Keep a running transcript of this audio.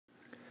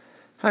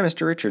Hi,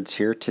 Mr. Richards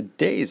here.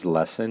 Today's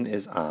lesson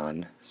is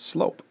on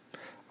slope.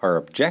 Our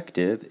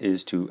objective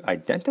is to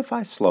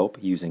identify slope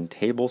using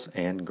tables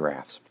and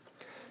graphs.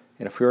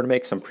 And if we were to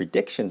make some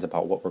predictions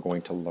about what we're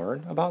going to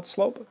learn about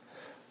slope,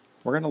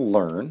 we're going to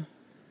learn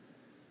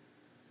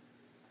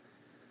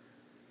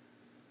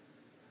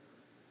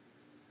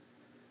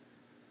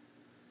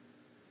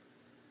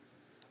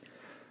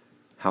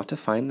how to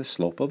find the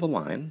slope of a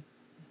line,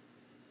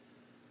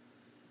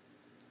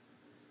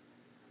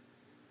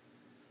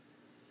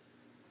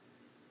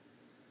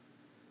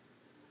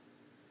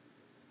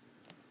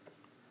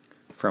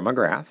 from a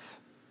graph,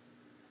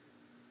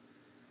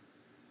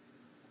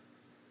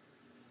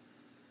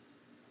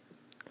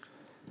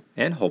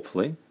 and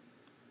hopefully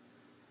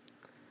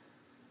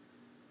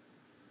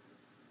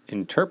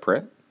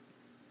interpret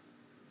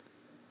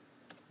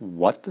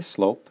what the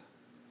slope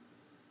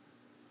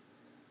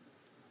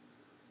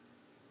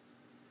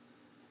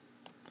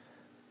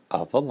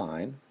of a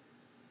line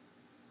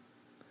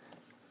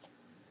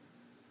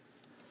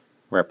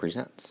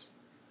represents.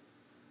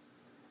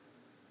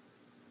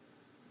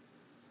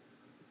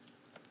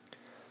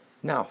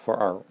 Now for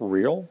our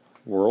real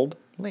world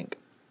link.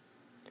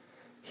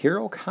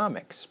 Hero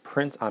Comics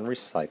prints on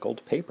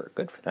recycled paper.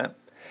 Good for them.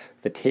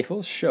 The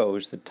table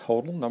shows the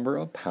total number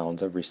of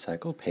pounds of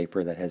recycled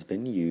paper that has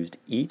been used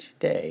each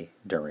day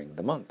during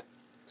the month.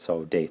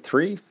 So day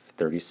 3,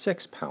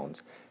 36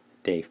 pounds.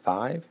 Day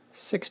 5,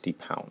 60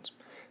 pounds.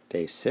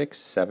 Day 6,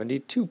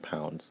 72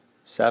 pounds.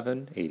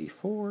 7,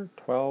 84,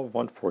 12,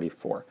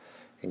 144.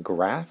 And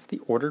graph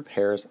the ordered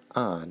pairs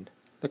on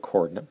the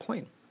coordinate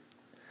plane.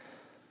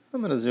 I'm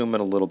going to zoom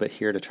in a little bit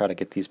here to try to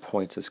get these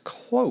points as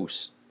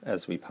close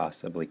as we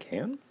possibly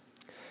can.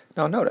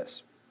 Now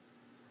notice,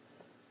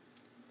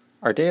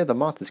 our day of the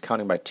month is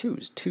counting by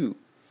twos. 2,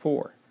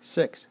 4,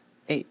 6,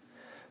 8.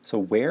 So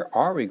where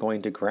are we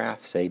going to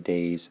graph, say,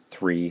 days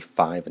 3,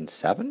 5, and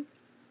 7?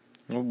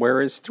 Well,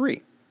 where is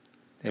 3?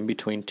 In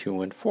between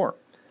 2 and 4.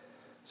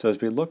 So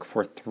as we look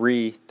for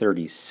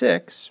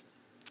 336,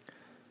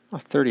 well,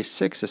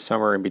 36 is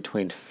somewhere in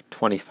between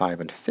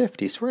 25 and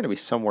 50, so we're going to be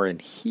somewhere in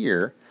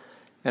here.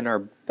 And our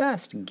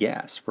best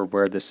guess for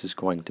where this is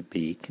going to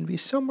be can be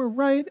somewhere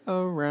right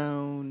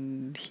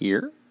around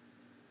here.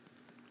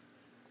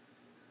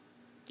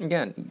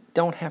 Again, you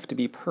don't have to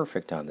be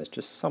perfect on this,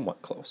 just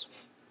somewhat close.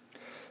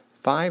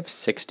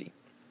 560.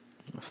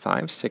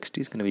 560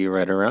 is going to be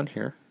right around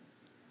here.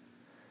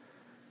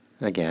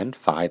 Again,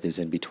 5 is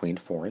in between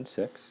 4 and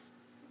 6.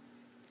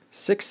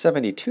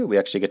 672, we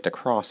actually get to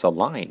cross a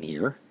line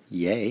here.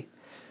 Yay.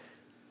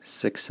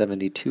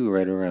 672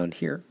 right around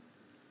here.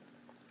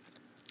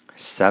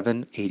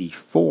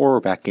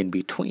 784 back in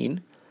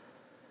between,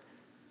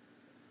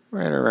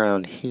 right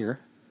around here.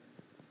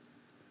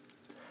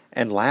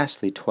 And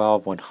lastly,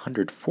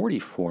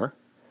 12144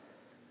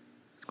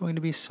 is going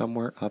to be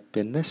somewhere up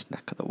in this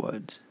neck of the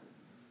woods.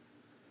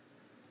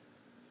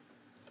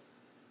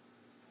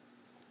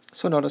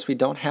 So notice we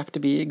don't have to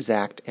be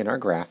exact in our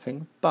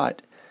graphing,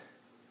 but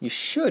you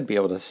should be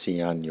able to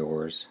see on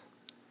yours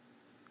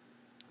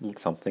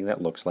something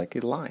that looks like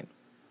a line.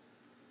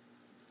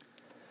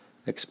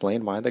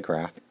 Explain why the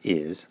graph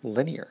is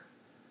linear.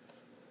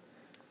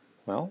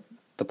 Well,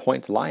 the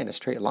points lie in a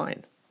straight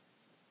line.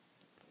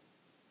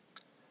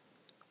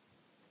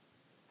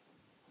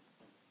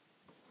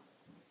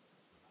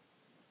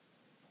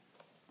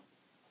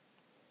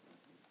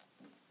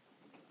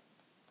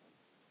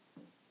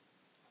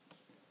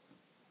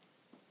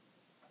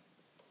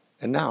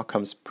 And now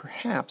comes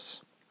perhaps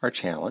our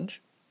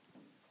challenge.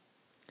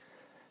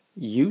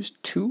 Use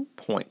 2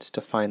 points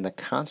to find the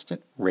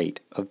constant rate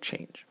of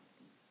change.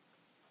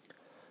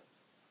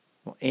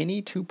 Well,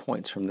 any 2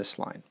 points from this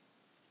line.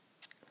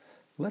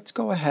 Let's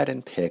go ahead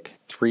and pick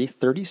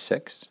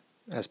 336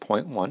 as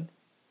point 1.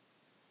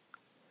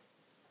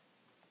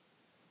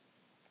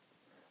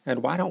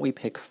 And why don't we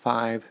pick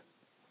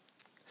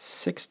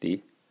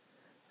 560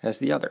 as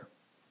the other?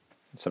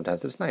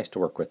 Sometimes it's nice to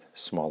work with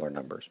smaller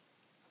numbers.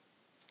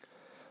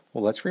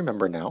 Well, let's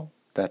remember now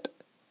that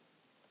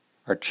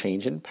our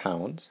change in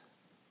pounds,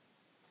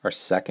 our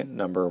second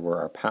number were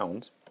our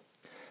pounds,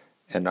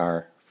 and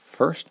our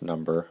first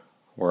number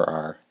were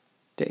our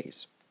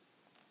days.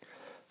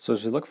 So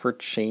as we look for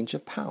change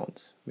of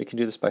pounds, we can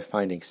do this by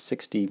finding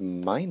 60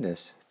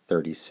 minus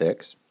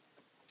 36,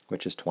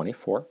 which is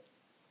 24.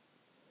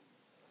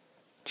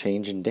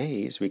 Change in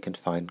days, we can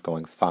find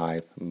going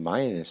 5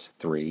 minus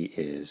 3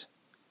 is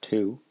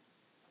 2.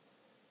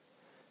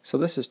 So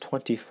this is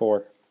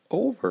 24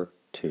 over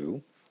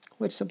 2,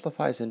 which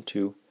simplifies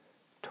into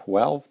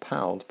 12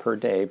 pounds per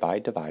day by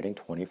dividing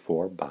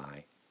 24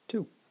 by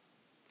 2.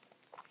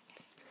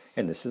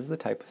 And this is the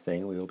type of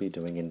thing we will be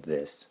doing in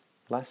this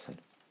lesson.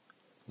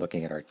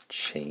 Looking at our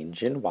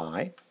change in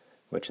y,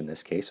 which in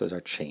this case was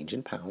our change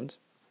in pounds,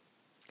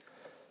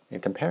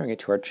 and comparing it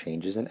to our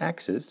changes in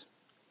x's,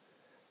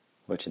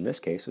 which in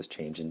this case was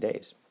change in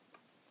days.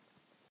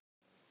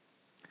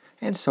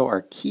 And so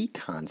our key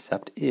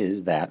concept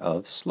is that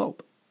of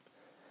slope.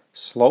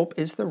 Slope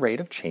is the rate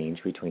of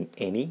change between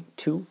any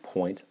 2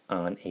 points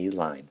on a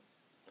line.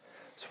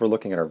 So we're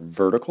looking at our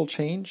vertical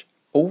change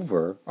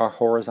over our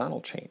horizontal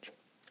change,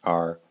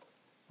 our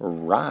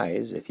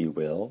rise, if you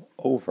will,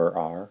 over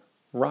our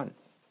run.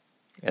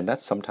 And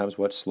that's sometimes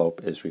what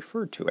slope is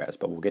referred to as,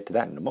 but we'll get to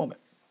that in a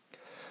moment.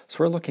 So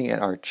we're looking at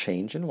our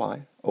change in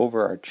y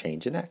over our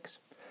change in x.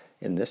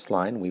 In this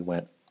line, we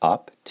went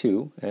up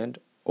 2 and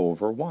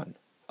over 1.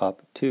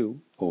 Up 2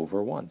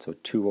 over 1. So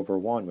 2 over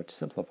 1, which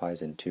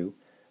simplifies into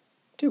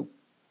 2.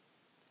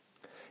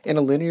 In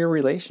a linear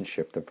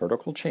relationship, the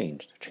vertical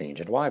change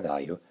in y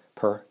value,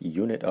 per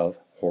unit of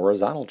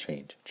horizontal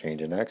change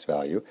in x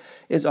value,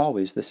 is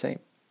always the same.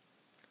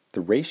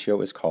 The ratio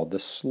is called the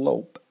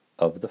slope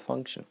of the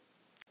function.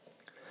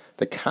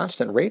 The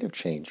constant rate of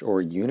change,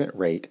 or unit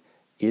rate,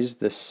 is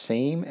the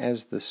same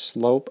as the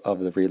slope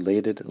of the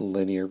related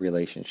linear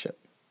relationship.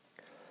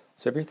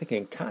 So if you're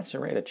thinking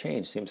constant rate of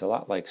change seems a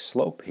lot like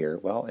slope here,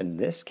 well, in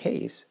this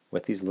case,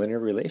 with these linear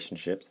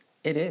relationships,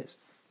 it is.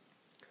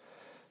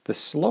 The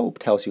slope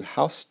tells you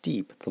how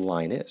steep the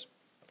line is.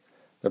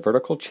 The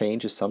vertical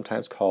change is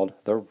sometimes called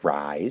the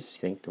rise.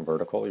 Think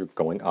vertical, you're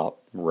going up,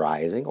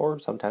 rising, or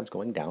sometimes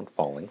going down,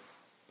 falling.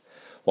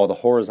 While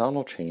the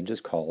horizontal change is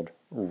called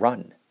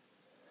run.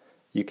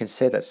 You can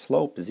say that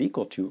slope is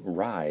equal to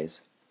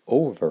rise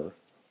over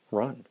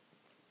run.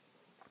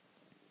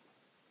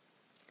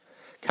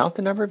 Count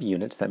the number of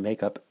units that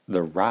make up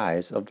the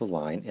rise of the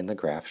line in the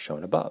graph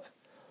shown above.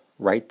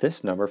 Write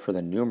this number for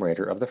the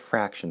numerator of the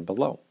fraction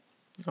below.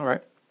 All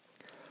right.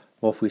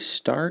 Well, if we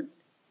start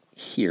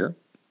here,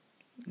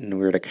 and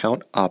we were to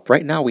count up,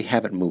 right now we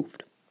haven't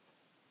moved.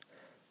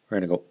 We're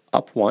going to go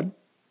up 1,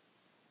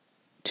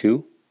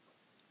 2,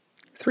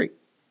 3.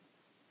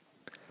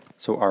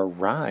 So our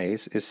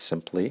rise is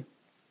simply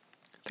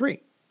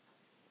 3.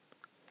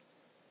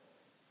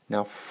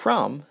 Now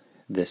from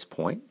this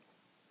point,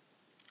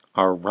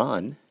 our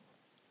run,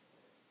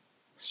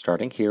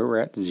 starting here, we're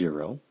at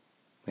 0.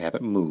 We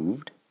haven't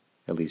moved,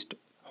 at least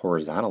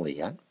horizontally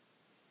yet.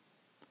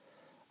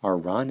 Our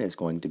run is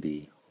going to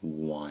be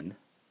 1,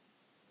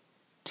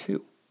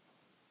 2.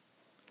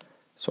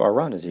 So our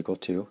run is equal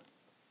to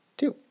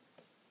 2.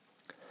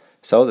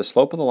 So the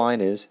slope of the line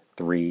is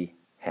 3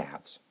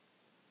 halves.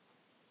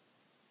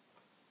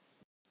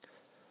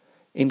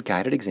 In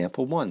guided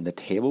example 1, the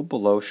table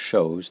below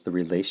shows the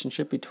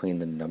relationship between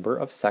the number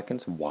of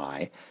seconds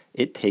y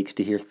it takes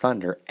to hear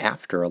thunder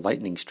after a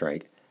lightning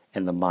strike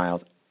and the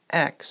miles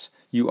x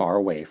you are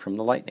away from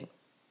the lightning.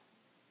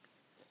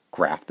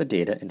 Graph the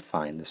data and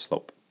find the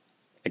slope.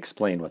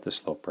 Explain what the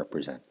slope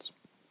represents.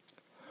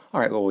 All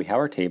right, well, we have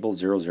our table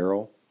 0,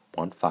 0,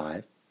 1,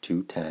 5,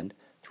 2, 10,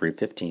 3,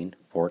 15,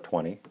 4,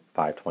 20,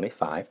 5,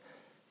 25,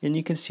 and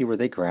you can see where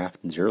they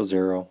graphed 0,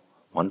 0,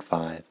 1,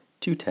 5,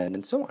 2, 10,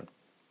 and so on.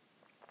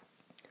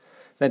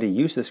 Then to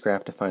use this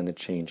graph to find the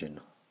change in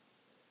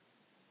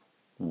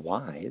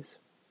y's,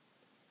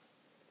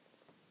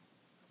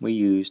 we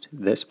used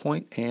this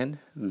point and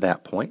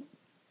that point.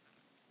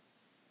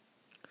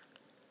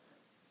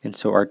 And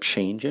so our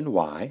change in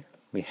y,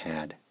 we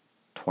had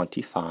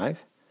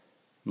 25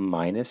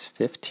 minus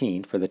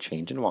 15 for the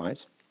change in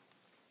y's.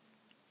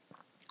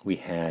 We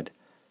had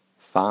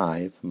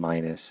 5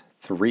 minus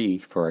 3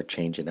 for our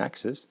change in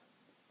x's.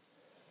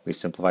 We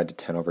simplified to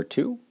 10 over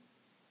 2,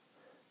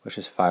 which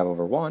is 5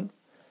 over 1.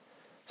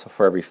 So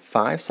for every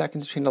 5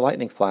 seconds between the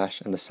lightning flash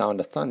and the sound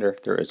of thunder,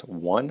 there is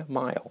 1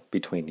 mile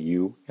between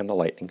you and the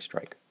lightning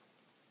strike.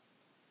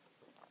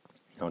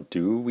 Now,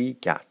 do we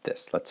got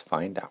this? Let's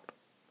find out.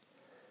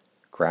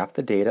 Graph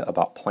the data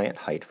about plant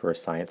height for a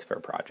science fair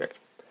project.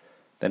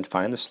 Then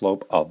find the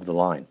slope of the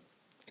line.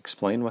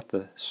 Explain what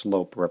the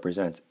slope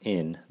represents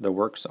in the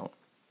work zone.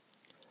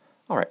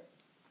 All right,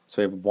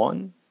 so we have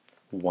 1,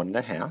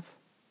 1.5,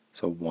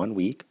 so 1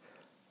 week,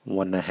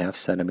 1.5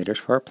 centimeters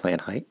for our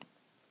plant height.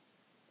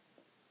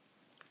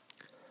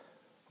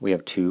 We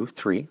have 2,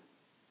 3,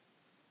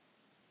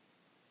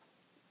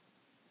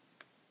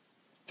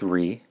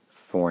 3,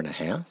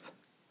 4.5,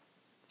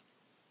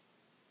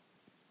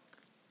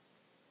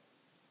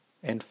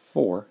 and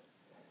 4,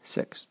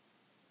 6.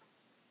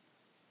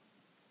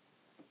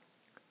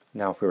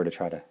 Now if we were to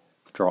try to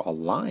draw a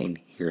line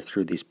here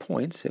through these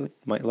points, it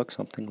might look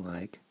something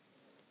like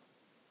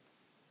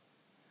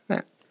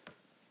that.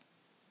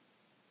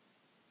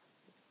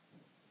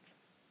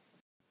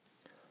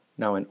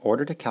 Now in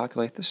order to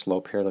calculate the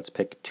slope here, let's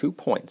pick 2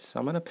 points.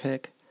 I'm going to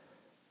pick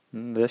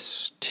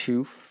this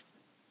 2,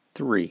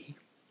 3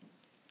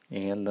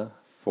 and the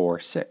 4,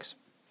 6.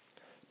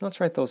 Now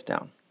let's write those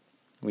down.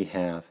 We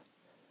have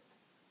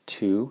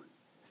 2,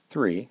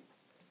 3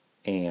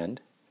 and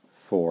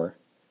 4,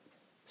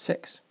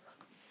 6.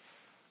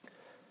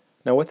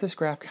 Now with this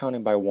graph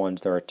counting by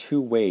ones, there are 2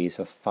 ways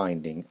of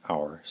finding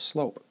our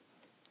slope.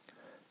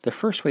 The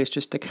first way is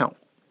just to count.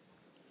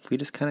 If we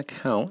just kind of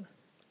count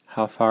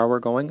how far we're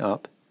going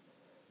up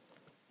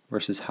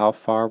versus how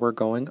far we're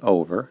going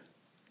over,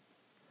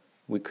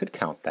 we could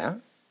count that.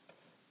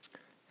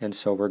 And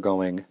so we're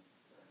going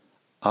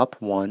up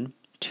 1,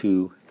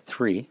 2,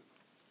 3.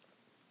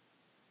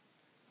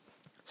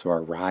 So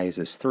our rise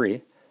is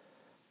 3.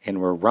 And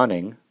we're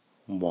running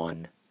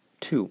 1,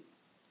 2.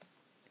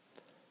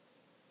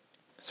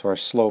 So our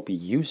slope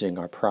using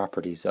our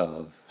properties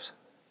of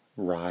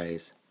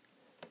rise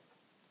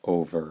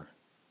over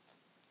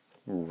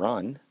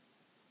run,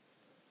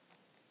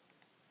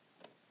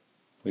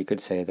 we could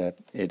say that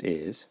it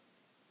is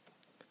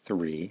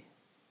 3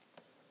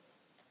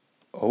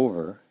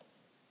 over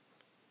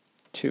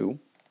 2,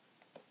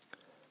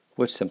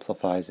 which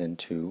simplifies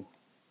into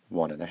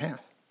 1.5,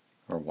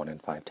 or 1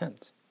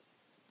 5/10.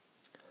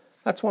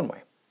 That's one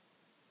way.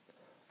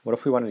 What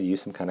if we wanted to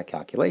use some kind of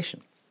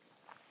calculation?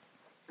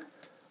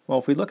 Well,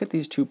 if we look at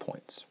these 2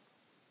 points,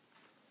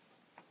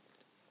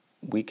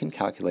 we can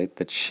calculate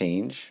the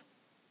change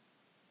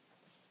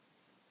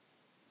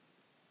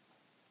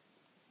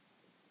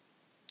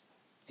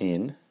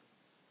in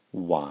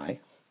y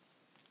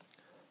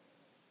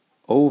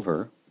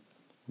over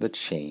the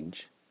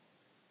change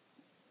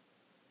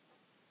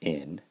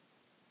in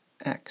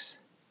x.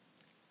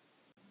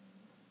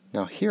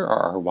 Now here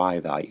are our y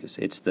values.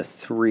 It's the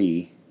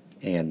 3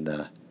 and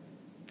the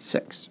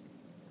 6.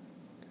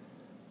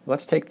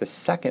 Let's take the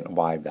second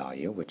y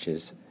value, which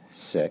is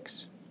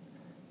 6,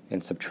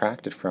 and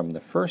subtract it from the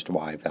first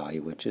y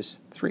value, which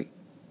is 3.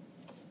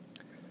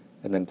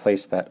 And then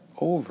place that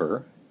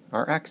over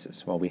our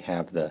x's. Well, we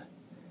have the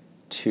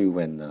 2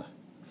 and the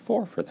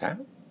 4 for that.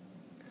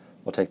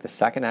 We'll take the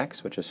second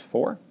x, which is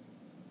 4,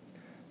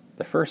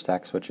 the first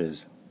x, which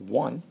is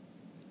 1,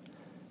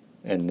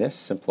 and this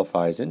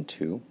simplifies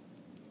into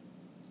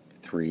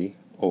 3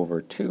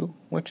 over 2,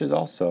 which is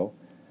also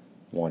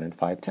 1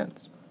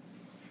 5/10.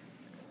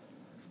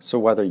 So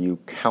whether you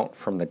count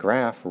from the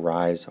graph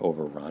rise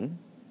over run,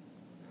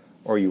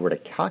 or you were to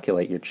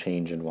calculate your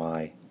change in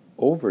y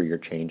over your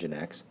change in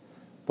x,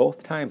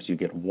 both times you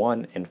get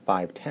 1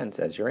 5/10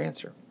 as your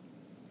answer.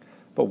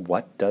 But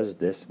what does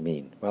this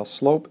mean? Well,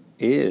 slope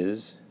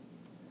is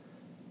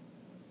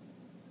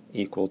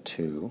equal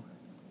to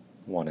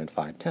 1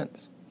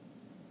 5/10.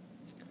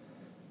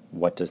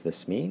 What does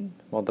this mean?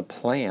 Well, the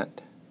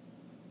plant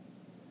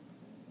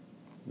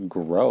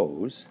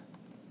grows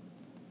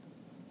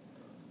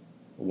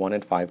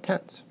 1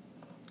 5/10.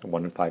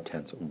 1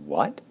 5/10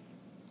 what?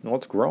 Well,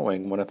 it's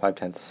growing 1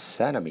 5/10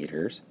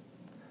 centimeters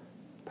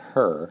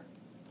per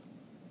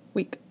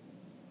week.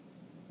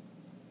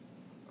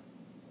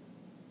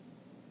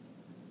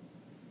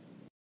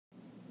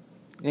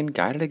 In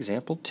guided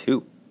example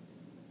 2,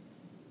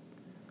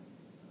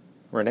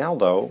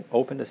 Ronaldo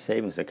opened a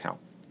savings account.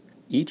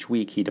 Each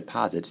week he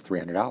deposits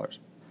 $300.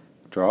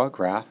 Draw a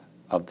graph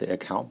of the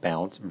account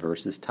balance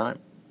versus time.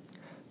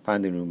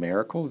 Find the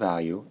numerical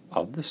value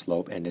of the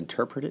slope and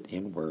interpret it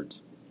in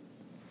words.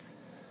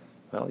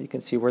 Well, you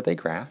can see where they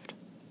graphed.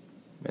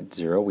 At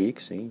 0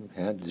 weeks he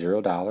had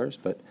 $0,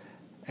 but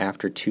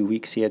after 2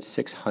 weeks he had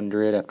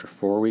 $600, after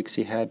 4 weeks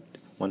he had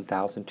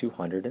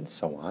 $1,200, and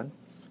so on.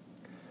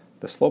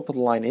 The slope of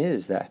the line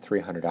is that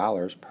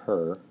 $300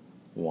 per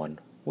 1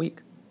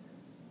 week.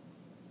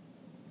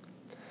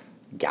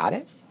 Got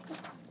it?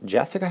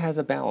 Jessica has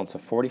a balance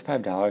of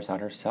 $45 on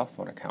her cell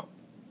phone account.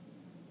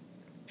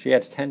 She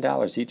adds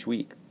 $10 each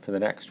week for the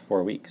next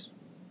 4 weeks.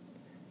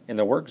 In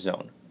the work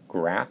zone,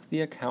 graph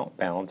the account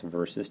balance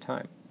versus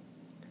time.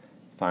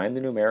 Find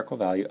the numerical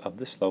value of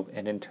the slope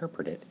and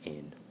interpret it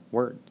in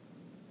words.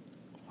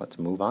 Let's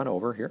move on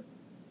over here.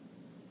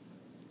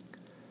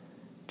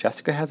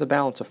 Jessica has a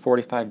balance of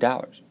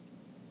 $45.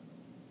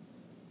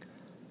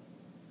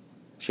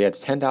 She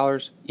adds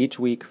 $10 each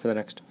week for the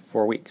next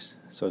 4 weeks.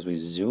 So as we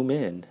zoom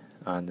in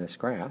on this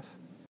graph,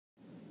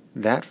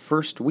 that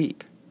first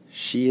week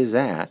she is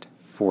at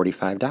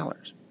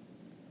 $45.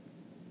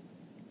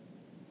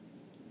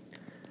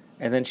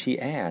 And then she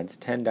adds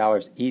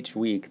 $10 each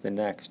week the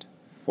next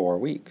 4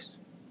 weeks.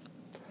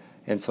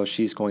 And so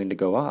she's going to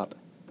go up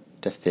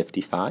to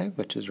 55,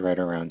 which is right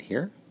around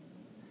here,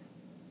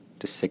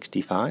 to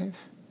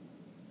 65,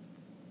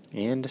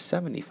 and to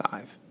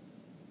 75.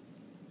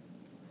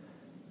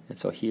 And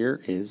so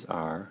here is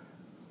our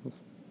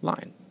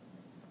line.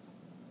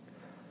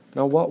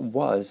 Now, what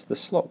was the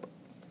slope?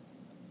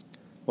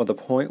 Well, the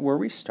point where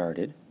we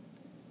started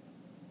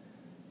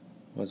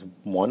was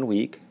 1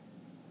 week,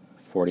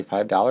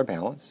 $45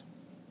 balance.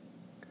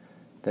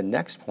 The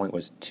next point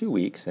was 2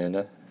 weeks and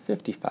a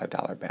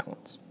 $55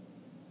 balance.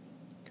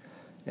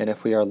 And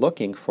if we are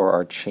looking for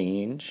our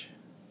change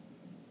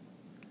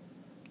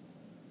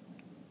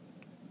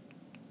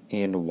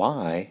in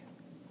y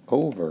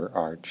over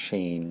our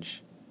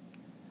change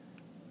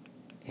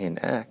in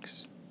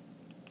x,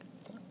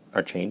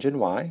 our change in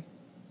y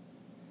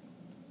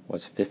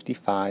was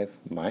 55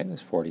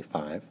 minus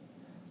 45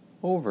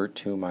 over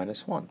 2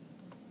 minus 1.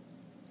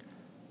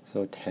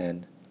 So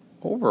 10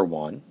 over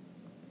 1,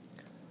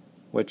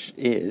 which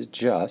is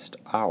just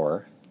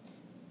our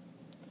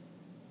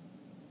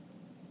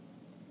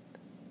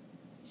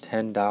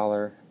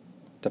 $10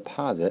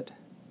 deposit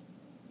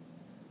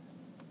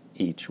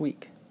each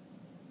week.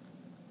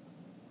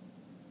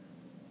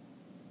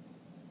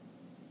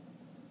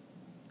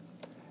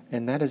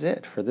 And that is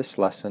it for this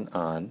lesson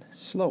on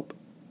slope.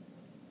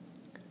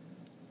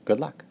 Good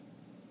luck.